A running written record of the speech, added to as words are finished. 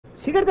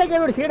Cigarette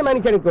తాగేవాడు cigarette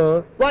మానేశాడుకో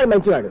వాడు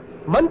మంచివాడు,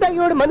 మందు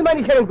తాగేవాడు మందు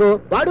మానేశాడుకో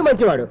వాడు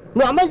మంచివాడు.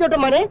 నువ్వు అమ్మాయి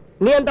చూడటం మానే,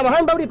 నీ అంత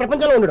మహానుభావుడు ఈ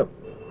ప్రపంచంలో ఉండడు.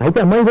 అయితే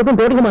అమ్మాయి చూడటం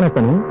టోటల్గా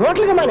మానేస్తాను.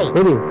 టోటల్గా మానే.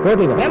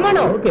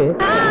 టోటల్గా ఓకే.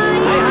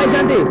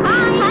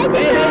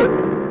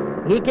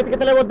 ఈ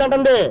కితకితలే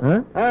వద్దంటుంది.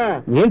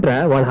 ఏంట్రా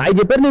వాళ్ళు హాయ్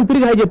చెప్పారు, నేను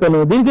తిరిగి హాయ్ చెప్పాను.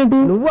 దీనికేంటి?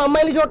 నువ్వు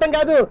అమ్మాయిని చూడటం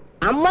కాదు,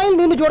 అమ్మాయిని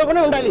నిన్ను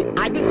చూడకుండా ఉండాలి.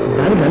 అది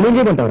నన్ను ఏం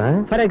చేయమంటావరా?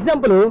 ఫర్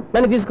ఎగ్జాంపుల్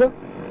నన్ను తీసుకో,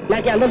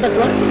 నాకే అందం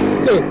తక్కువ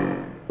లేదు.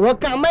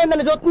 ఒక్క అమ్మాయి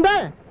నన్ను చూస్తుందా?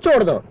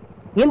 చూడదు.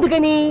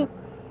 ఎందుకని?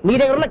 నీ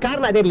దగ్గర ఉన్న కారు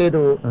నా దగ్గర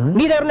లేదు,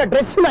 నీ దగ్గర ఉన్న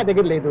డ్రెస్ నా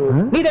దగ్గర లేదు,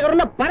 నీ దగ్గర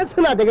ఉన్న పర్సు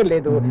నా దగ్గర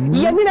లేదు.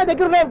 ఇవన్నీ నా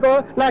దగ్గర ఉన్నాయనుకో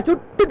నా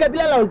చుట్టూ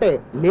గబ్బిలాలా ఉంటాయి.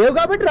 లేవు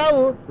కాబట్టి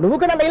రావు. నువ్వు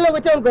కూడా లైన్లోకి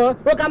వచ్చావనుకో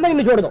ఒక అమ్మాయి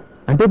నిన్ను చూడదు.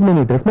 అంటే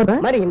నేను డ్రెస్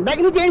మరి ఇందాక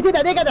నుంచి చేసేది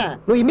అదే కదా.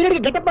 నువ్వు ఇమ్మీడియట్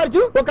గా గెటప్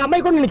మార్చు, ఒక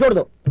అమ్మాయి కూడా నిన్ను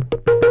చూడదు.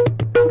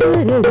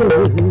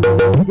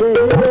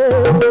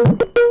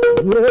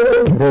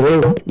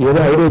 ఏదో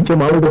ఐడియా ఇచ్చి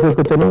మామూలు డ్రెస్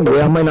వేసుకొచ్చాను.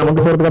 ఏ అమ్మాయి నా వంక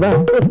చూడదు కదా.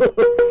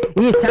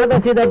 ఈ సాదా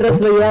సీదా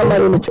డ్రెస్ లో ఏ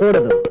అమ్మాయి నిన్ను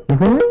చూడదు.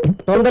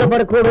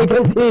 తొందరపడకూడదు.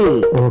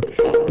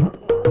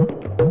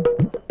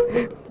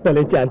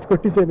 భలే ఛాన్స్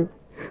కొట్టేశాను.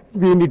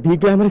 దీన్ని డీ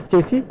గ్లామరస్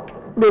చేసి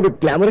నేను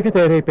గ్లామర్ గా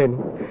తయారైపోయాను.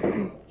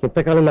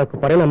 ఇంతకాలం నాకు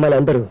పడని అమ్మాయిలు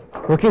అందరూ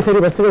ఒకేసారి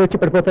వరుసగా వచ్చి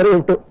పడిపోతారు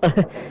ఏంటో.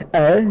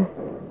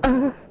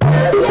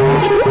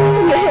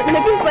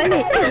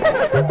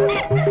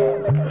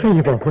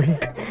 అయ్య బాబోయ్,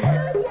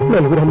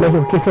 నలుగురు అమ్మాయిలు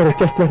ఒకేసారి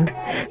వచ్చేస్తున్నారు.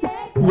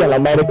 ఎలా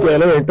మేనేజ్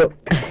చేయాలో ఏంటో.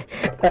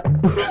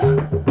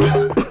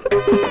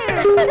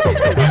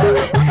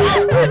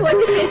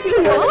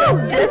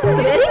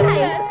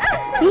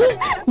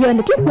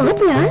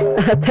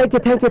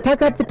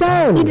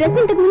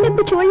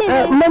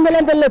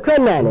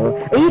 కొన్నాను.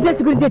 ఈ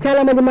డ్రెస్ గురించి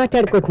చాలా మంది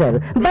మాట్లాడుకుంటున్నారు.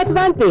 But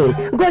one thing,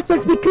 goes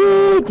must be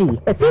crazy.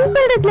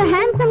 Simple dress లో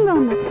హ్యాండ్సమ్ గా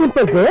ఉన్నా.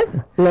 సింపుల్ డ్రెస్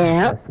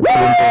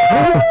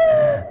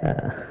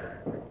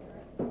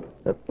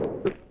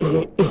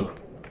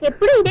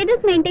ఎప్పుడు ఇదే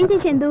డ్రెస్ మెయింటైన్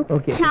చేసేందు.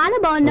 చాలా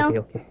బాగున్నావు.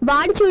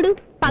 వాడు చూడు,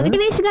 పగటి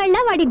వేషగాళ్ళ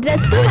వాడి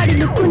డ్రెస్ వాడి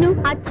లుక్కును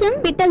అచ్చం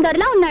పిట్టల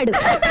దొరలా ఉన్నాడు.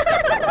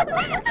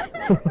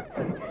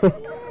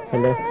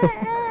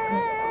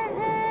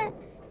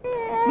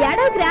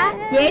 ఏడవకురా,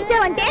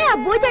 ఏడ్చావంటే ఆ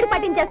బూచడి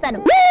పట్టించేస్తాను.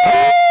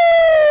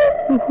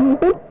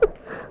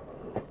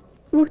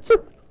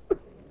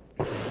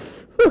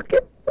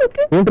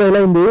 ఏంట్రా ఇలా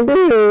ఉంది?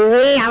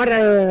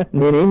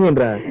 నేనేం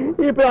చేయరా?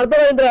 ఇప్పుడు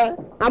అర్థమైందిరా.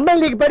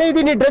 అమ్మాయి నీకు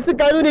పడేది నీ డ్రెస్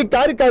కాదు, నీ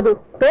కారు కాదు,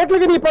 టోటల్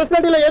గా నీ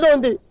పర్సనాలిటీలో ఏదో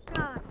ఉంది.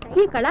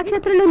 ఈ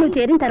కళాక్షేత్రంలో నువ్వు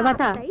చేరిన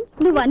తర్వాత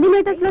నువ్వు అన్ని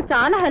మేటర్స్ లో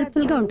చాలా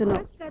హెల్ప్ఫుల్ గా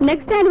ఉంటున్నావు.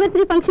 నెక్స్ట్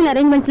యానివర్సరీ ఫంక్షన్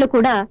అరేంజ్మెంట్స్ లో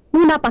కూడా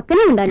నువ్వు నా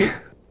పక్కనే ఉండాలి.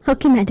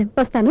 ఓకే మేడం,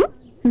 వస్తాను.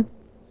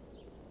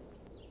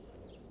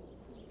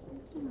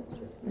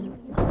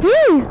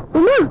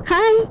 ఉమా,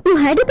 హాయ్. నువ్వు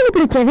హైదరాబాద్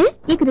ఎప్పుడు వచ్చావే?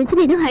 ఇక నుంచి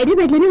నేను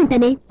హైదరాబాద్ లోనే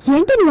ఉంటానే.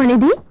 ఏంటి నువ్వు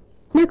అనేది?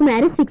 నాకు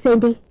మ్యారేజ్ ఫిక్స్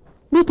అయింది.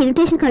 నీకు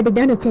ఇన్విటేషన్ కార్డు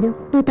ఇద్దామని వచ్చాను.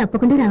 నువ్వు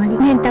తప్పకుండా రావాలి.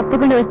 నేను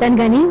తప్పకుండా వస్తాను.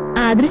 గానీ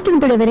ఆ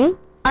అదృష్టవంతుడు ఎవరే?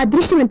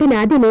 అదృష్టం అంటే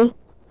నాదేనే.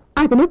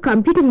 అతను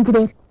కంప్యూటర్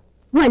ఇంజనీర్.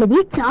 వాళ్ళది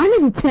చాలా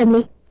రిచ్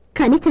ఫ్యామిలీ,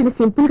 కానీ చాలా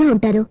సింపుల్ గా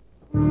ఉంటారు.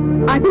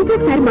 అతనితో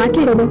ఒకసారి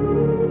మాట్లాడాను.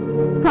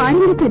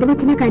 ఫారిన్ లో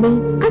చదవచ్చినా కానీ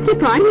అసలు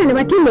ఫారిన్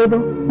అలవాట్లు లేవు.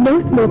 No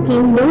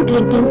smoking, no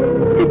drinking.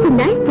 Such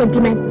nice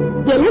gentlemen.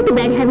 ఎలాంటి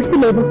బ్యాడ్ హ్యాబిట్స్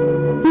లేవు.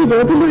 ఈ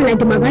రోజుల్లో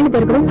అలాంటి మగాళ్ళు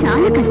దొరకడం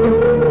చాలా కష్టం.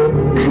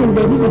 I'm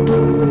very lucky.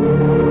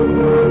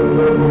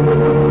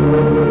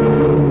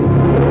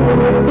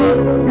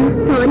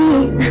 సారీ,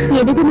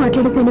 ఏదేదో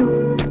మాట్లాడేశాను.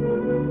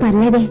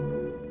 పర్లేదే.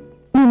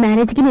 నీ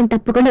మ్యారేజ్ కి నేను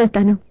తప్పకుండా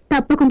వస్తాను.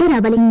 తప్పకుండా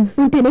రావాలి.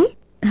 ఉంటానే.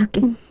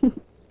 ఓకే.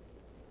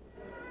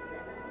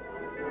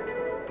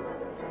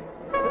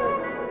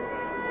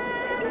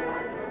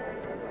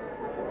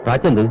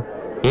 రాచందు,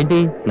 ఏంటి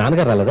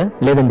నాన్నగారు రాలేదా?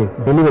 లేదండి,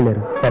 ఢిల్లీ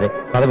వెళ్ళారు. సరే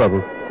పద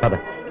బాబు, పద.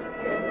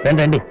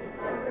 రండి రండి.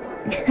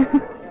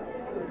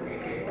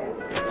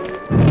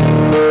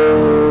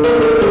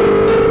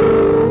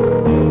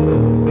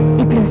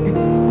 ఇప్పుడు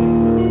వస్తాను.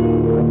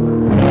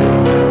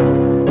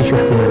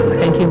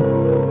 Thank you.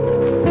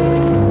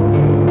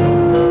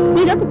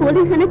 ఈలోపు కూల్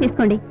డ్రింక్స్ అనే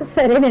తీసుకోండి.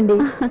 సరేనండి.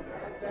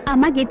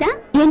 అమ్మా గీత,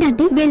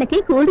 ఏంటంటే వీళ్ళకి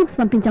కూల్ డ్రింక్స్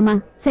పంపించమ్మా.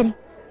 సరే.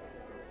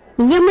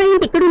 ఈ అమ్మాయి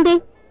ఏంటి ఇక్కడుంది?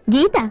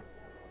 గీత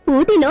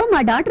ఊటీలో మా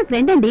డాక్టర్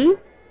ఫ్రెండ్ అండి.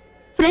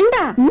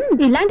 ఫ్రెండా?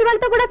 ఇలాంటి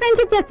వాళ్ళతో కూడా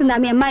ఫ్రెండ్షిప్ చేస్తుందా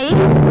మీ అమ్మాయి?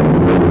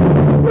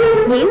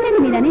 ఏంటండి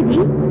మీరు అనేది?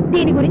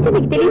 దీని గురించి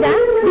మీకు తెలీదా?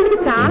 దీనికి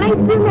చాలా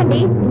ఇష్టం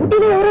ఉందండి.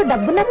 ఊటీలో ఎవరో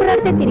డబ్బున్న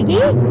కుర్రాడితే తిరిగి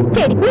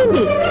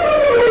చెడిపోయింది.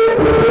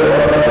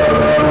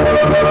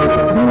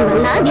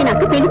 దీనివల్ల దీని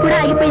అక్క పెళ్లి కూడా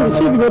ఆగిపోయింది.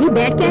 She very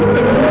bad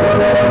character.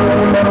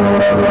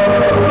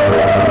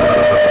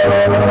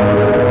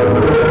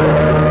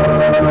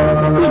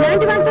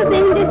 ఇలాంటి వాళ్ళతో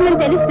స్నేహం చేసిందని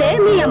తెలిస్తే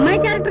మీ అమ్మాయి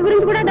క్యారెక్టర్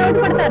గురించి కూడా డౌట్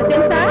పడతారు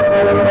తెలుసా?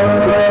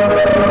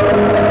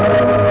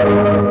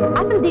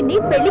 అసలు దీన్ని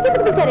పెళ్లికి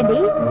ఎందుకు పిలిచారండి?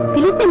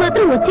 పిలిస్తే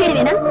మాత్రం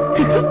వచ్చేయడమేనా?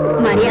 చిచ్చి,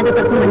 మర్యాద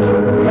తక్కువ మనిషి.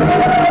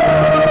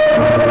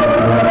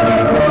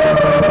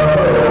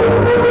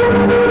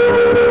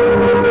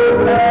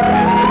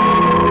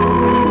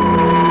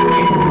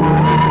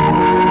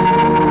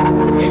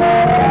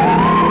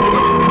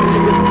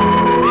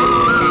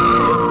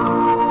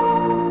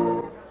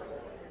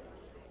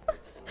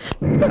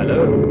 హలో.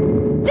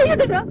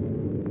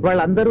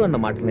 వాళ్ళందరూ అన్న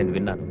మాట నేను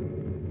విన్నాను.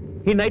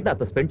 ఈ నైట్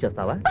నాతో స్పెండ్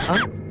చేస్తావా?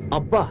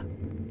 అబ్బా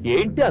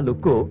ఏంటి ఆ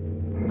లుక్?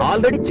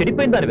 ఆల్రెడీ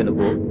చెడిపోయిన దానివే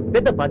నువ్వు,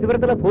 పెద్ద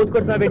పతివ్రతలా పోజ్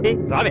కొడతావేంటి?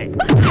 రావే.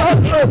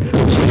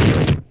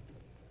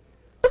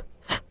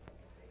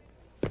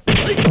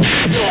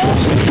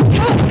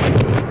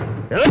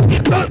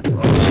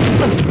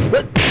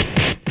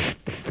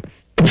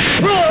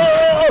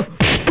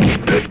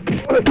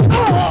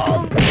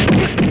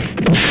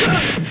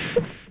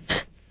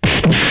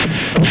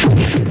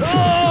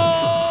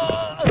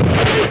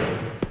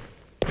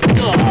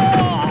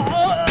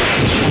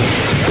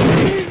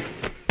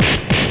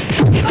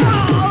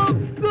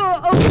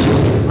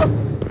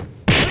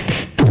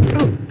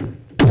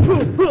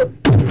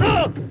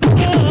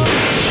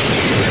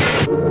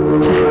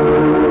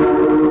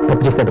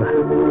 తప్పు చేశాను రా,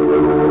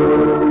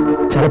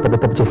 చాలా పెద్ద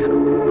తప్పు చేశాను.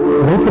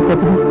 లైఫ్లో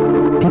ప్రతిదీ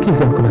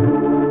టీచర్స్ అనుకున్నాను,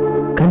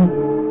 కానీ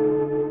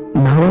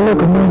నా వల్ల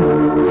ఒక అమ్మాయి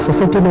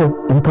సొసైటీలో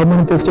ఎంత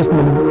అవమానం ఫేస్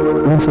చేస్తుందని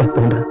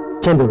ఊహించలేకపోయాను రా.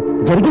 చందు,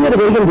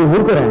 జరిగింది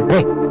ఊరుకోరా. రే,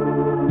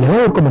 ఎలా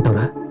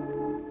ఊరుకోమంటావురా?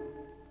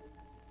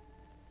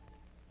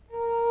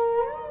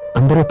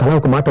 అందరూ తల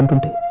ఒక మాట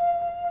అంటుంటే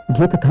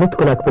గీత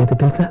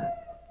తలెత్తుకోలేకపోయింది తెలుసా?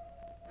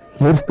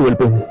 ఏడుస్తూ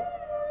వెళ్ళిపోయింది.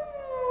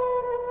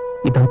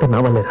 ఇదంతా నా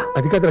వల్లేరా.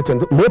 అది కాదురా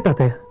చందు. లే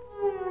తాతయ్య,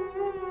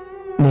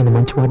 నేను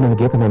మంచివాడిని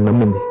గీత నన్ను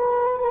నమ్మింది,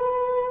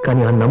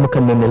 కానీ ఆ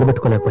నమ్మకాన్ని నేను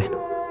నిలబెట్టుకోలేకపోయాను.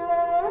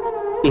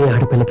 ఏ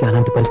ఆడపిల్లకి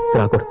అలాంటి పరిస్థితి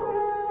రాకూడదు.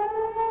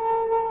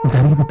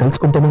 జరిగింది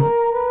తెలుసుకుంటేనే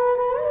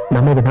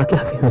నా మీద నాకే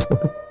అసహ్యం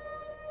వేస్తుంది.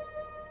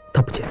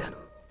 తప్పు చేశాను.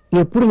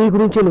 ఎప్పుడు నీ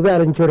గురించి నువ్వే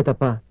ఆలోచించాడు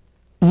తప్ప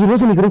ఈ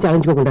రోజు నీ గురించి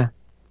ఆలోచించుకోకుండా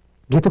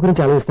గీత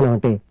గురించి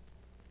ఆలోచిస్తున్నావంటే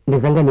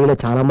నిజంగా నీలో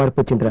చాలా మార్పు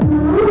వచ్చిందిరా.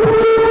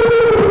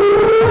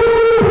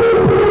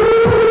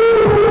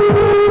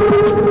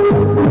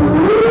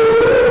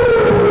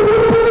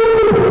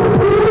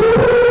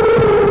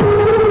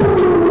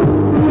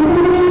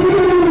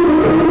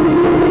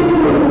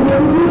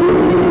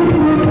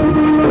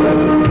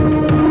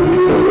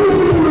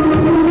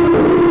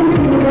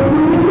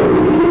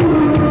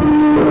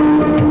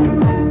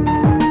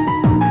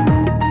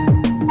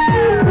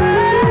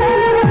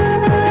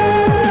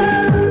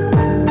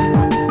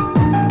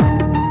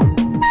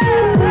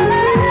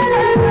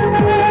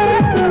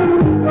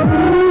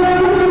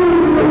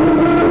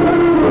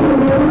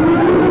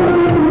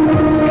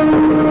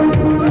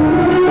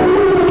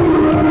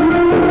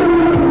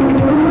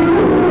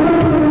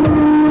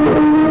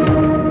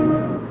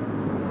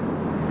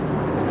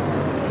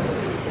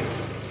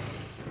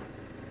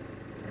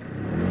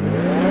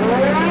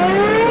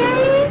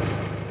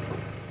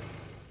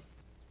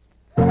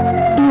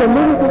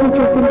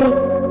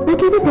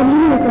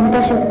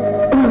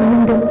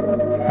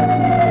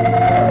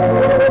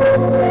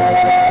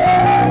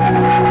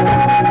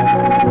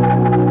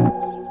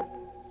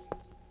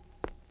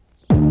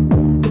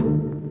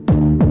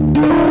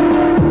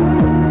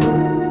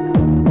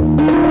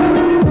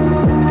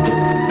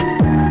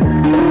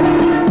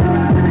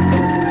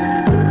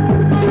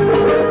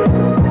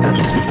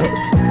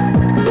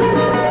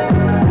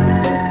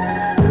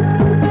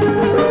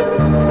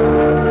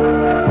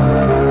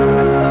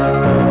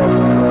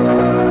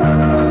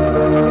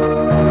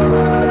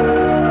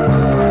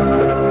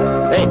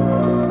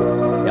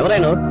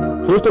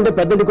 చూస్తుంటే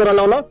పెద్ద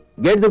దిక్కురాల్లో ఉన్నావు,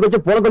 గేట్ దిగొచ్చి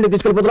పూల కొండి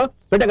తీసుకెళ్ళిపోతున్నావు.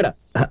 పెట్టక్కడ.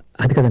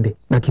 అది కదండి,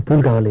 నాకు ఈ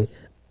పూలు కావాలి.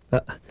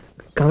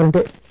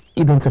 కావాలంటే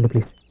ఇది ఉంచండి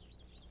ప్లీజ్.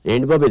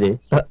 ఏంటి బాబు ఇది?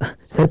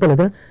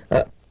 సరిపోలేదా?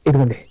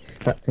 ఇదిగోండి,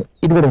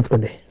 ఇది కూడా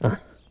ఉంచుకోండి.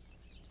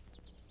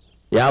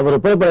 50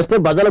 రూపాయలు పడిస్తే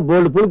బజార్లో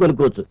బోల్డ్ పూలు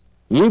కొనుక్కోవచ్చు.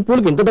 ఈ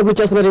పూలకి ఇంత డబ్బులు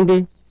ఇచ్చేస్తున్నారేంటి?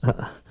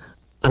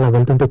 అలా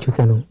వెళ్తుంటే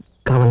చూశాను,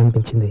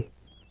 కావాలనిపించింది.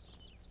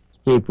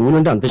 ఈ పూలు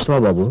అంటే అంత ఇష్టమా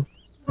బాబు?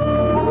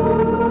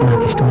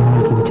 నాకు ఇష్టమైన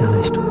వాళ్ళకి ఇవి చాలా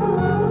ఇష్టం.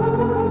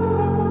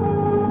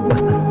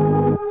 వస్తాను.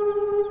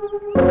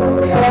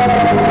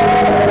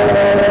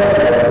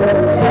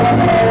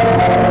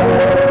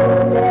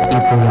 ఈ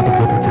పూలు అంటే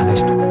గీతకు చాలా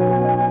ఇష్టం,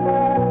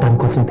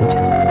 దానికోసం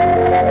తెచ్చాను.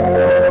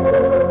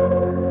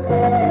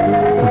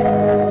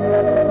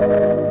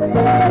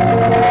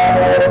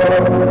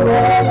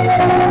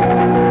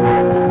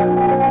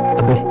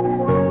 అబ్బే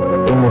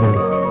ఏం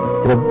లేదండి,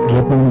 ఏదో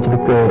గేట్ నుంచి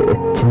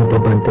చిన్న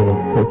దెబ్బ అంతే,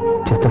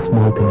 జస్ట్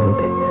స్మాల్ థింగ్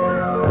అంతే.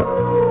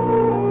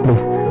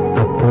 ప్లీజ్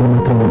ఆ పూలు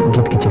మాత్రం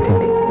గీతకి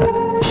ఇచ్చేసేయండి.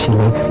 She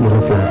likes yellow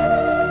flowers.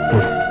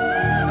 Please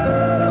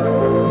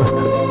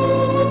వస్తాను.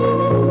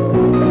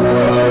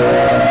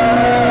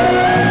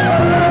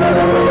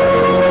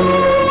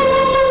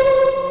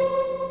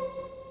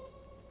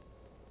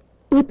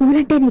 ఈ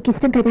పూలంటే నీకు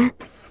ఇష్టం కదా,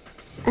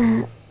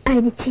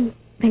 ఆయన ఇచ్చి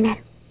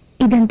వెళ్ళారు.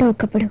 ఇదంతా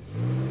ఒకప్పుడు,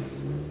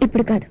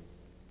 ఇప్పుడు కాదు.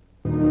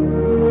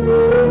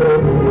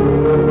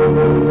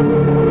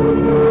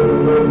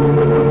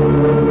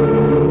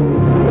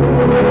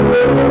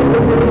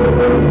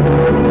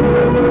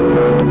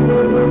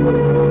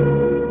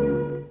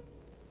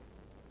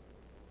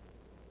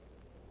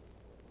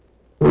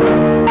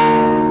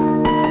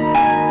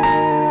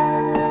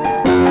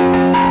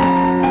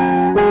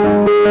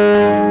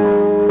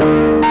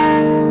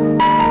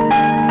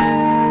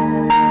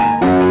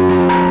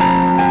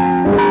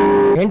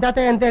 ఏంటాత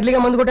ఎంత ఎర్లీగా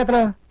మందు కొట్టేతనా?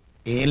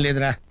 ఏం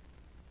లేదురా,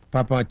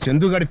 పాప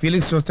చందుగాడి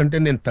ఫీలింగ్స్ చూస్తుంటే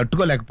నేను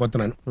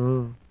తట్టుకోలేకపోతున్నాను.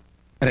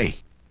 రే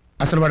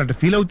అసలు వాడు అటు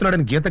ఫీల్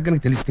అవుతున్నాడని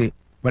గీతక్కనికి తెలిస్తే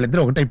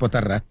వాళ్ళిద్దరూ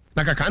ఒకటైపోతారా?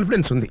 నాకు ఆ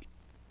కాన్ఫిడెన్స్ ఉంది.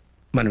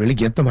 మనం వెళ్ళి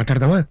గీతతో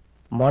మాట్లాడదామా?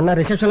 మొన్న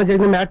రిసెప్షన్ లో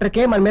జరిగిన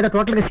మ్యాటర్కే మన మీద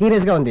టోటల్ గా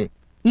సీరియస్ గా ఉంది.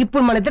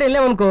 ఇప్పుడు మన ఇద్దరు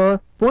వెళ్ళామనుకో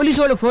పోలీసు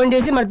వాళ్ళు ఫోన్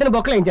చేసి మన ఇద్దరు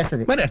బొక్కలు ఏం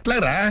చేస్తుంది. మరి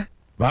ఎట్లారా?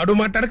 వాడు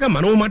మాట్లాడక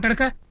మనము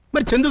మాట్లాడక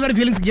మరి చందుగాడి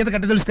ఫీలింగ్స్ గీత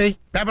కట్ట తెలుస్తాయి.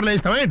 పేపర్లో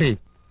వేస్తావా ఏంటి?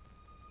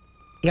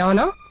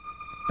 ఏమన్నా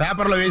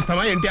పేపర్లో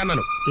వేస్తావా ఏంటి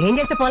అన్నాను. ఏం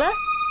చేస్తే పోలా?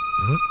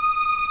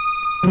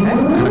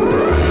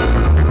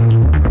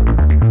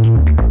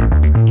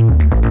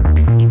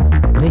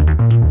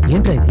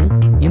 ఏంట్రా ఇది?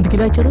 ఎందుకు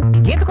ఇలా ఇచ్చారు?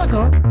 గీత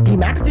కోసం ఈ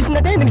మ్యాటర్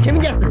చూసిందంటే నేను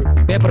క్షమించేస్తుంది.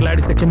 పేపర్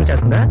లాడిస్తే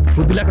క్షమించేస్తుందా?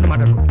 బుద్ధి లేకుండా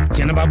మాట్లాడుకో.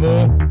 చిన్నబాబు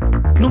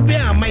నువ్వే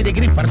ఆ అమ్మాయి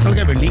దగ్గరికి పర్సనల్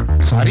గా వెళ్ళి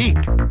సారీ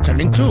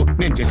క్షమించు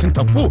నేను చేసిన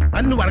తప్పు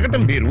అని నువ్వు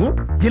అడగటం వేరు,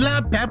 ఇలా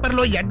పేపర్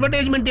లో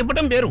అడ్వర్టైజ్మెంట్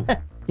ఇవ్వటం వేరు.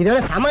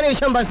 ఇదేమైనా సామాన్య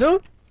విషయం బాసు?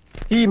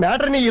 ఈ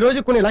మ్యాటర్ ని ఈ రోజు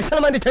కొన్ని లక్షల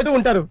మంది చదువు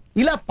ఉంటారు.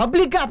 ఇలా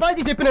పబ్లిక్ గా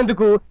అపాలజీ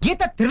చెప్పినందుకు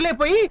గీత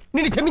తిరలేపోయి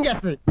నిన్ను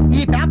క్షమించేస్తుంది.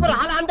 ఈ పేపర్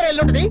ఆల ఆంధ్ర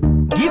ఎల్లుంటది,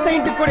 గీత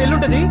ఇంటికి కూడా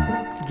ఎల్లుంటది.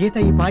 గీత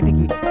ఈ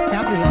పాటికి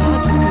పేపర్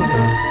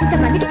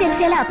ఇంతమందికి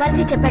తెలిసేలా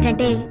అపాలజీ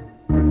చెప్పాడంటే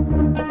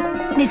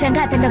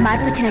నిజంగా అతనిలో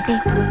మార్పు వచ్చినట్టే.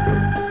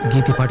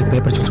 గీతి పాటి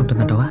పేపర్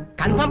చూసుంటుందంటావా?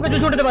 కన్ఫర్మ్ గా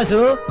చూసి ఉంటుంది బాసు.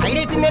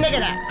 ఐడియా ఇచ్చింది నేనే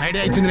కదా.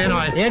 ఐడియా ఇచ్చింది నేను.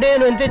 ఏడే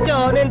నువ్వు ఎంత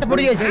ఇచ్చావు? నేను ఎంత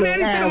పొడి చేశాను.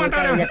 నేను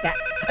ఇచ్చాను.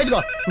 ఇదిగో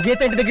గీత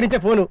ఇంటి దగ్గర నుంచే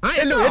ఫోను.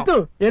 ఎత్తు ఎత్తు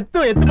ఎత్తు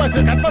ఎత్తు బాసు.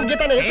 కన్ఫర్మ్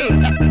గీత.